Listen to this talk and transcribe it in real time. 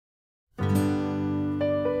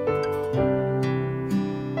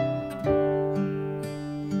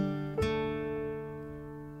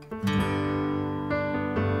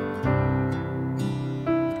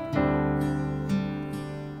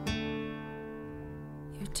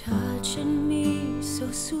You're touching me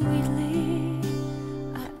so sweetly,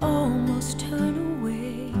 I almost turn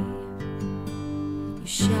away. You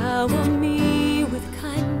shower me with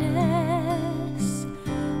kindness,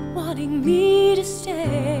 wanting me to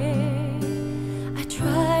stay. I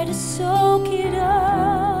try to soak it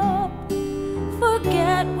up,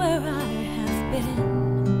 forget where I have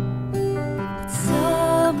been. But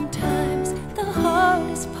sometimes the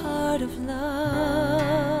hardest part of love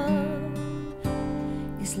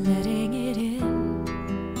is letting it in.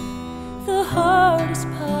 The hardest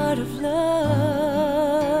part of love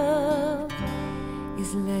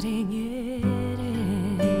is letting it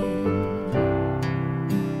in.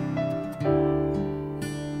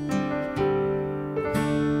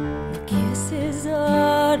 Your kisses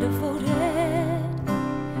are devoted,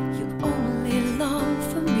 you only long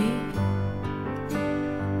for me.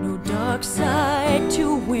 No dark side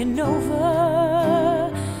to win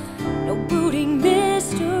over, no brooding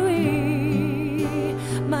mystery.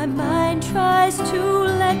 My mind tries to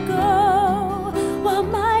let go while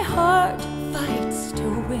my heart fights to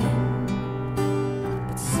win.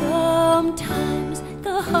 But sometimes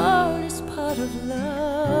the hardest part of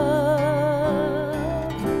love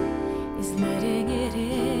is letting it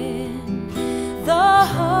in. The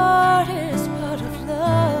hardest part of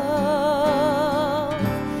love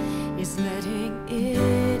is letting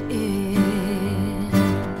it in.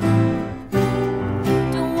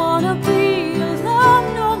 Don't wanna be alone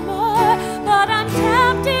no more, but I'm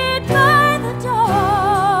tempted by the door.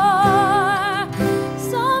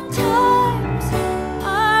 Sometimes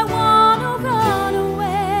I wanna run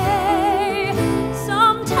away,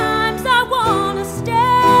 sometimes I wanna stay.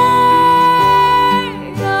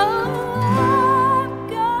 Oh, I've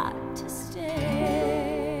got to stay.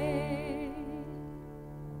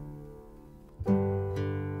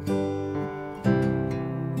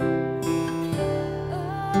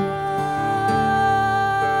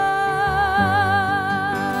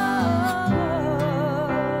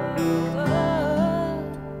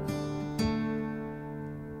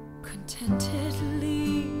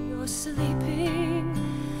 Contentedly you're sleeping,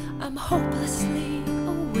 I'm hopelessly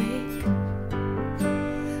awake.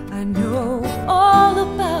 I know all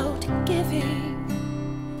about giving,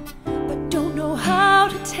 but don't know how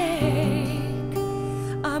to take.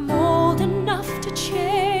 I'm old enough to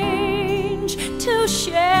change, to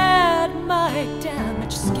shed my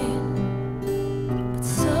damaged skin. But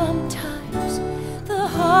sometimes the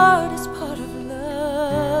hardest part of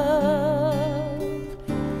love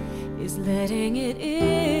is letting it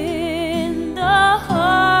in. The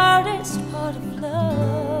hardest part of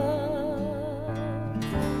love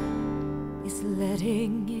is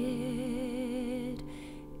letting it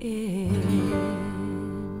in.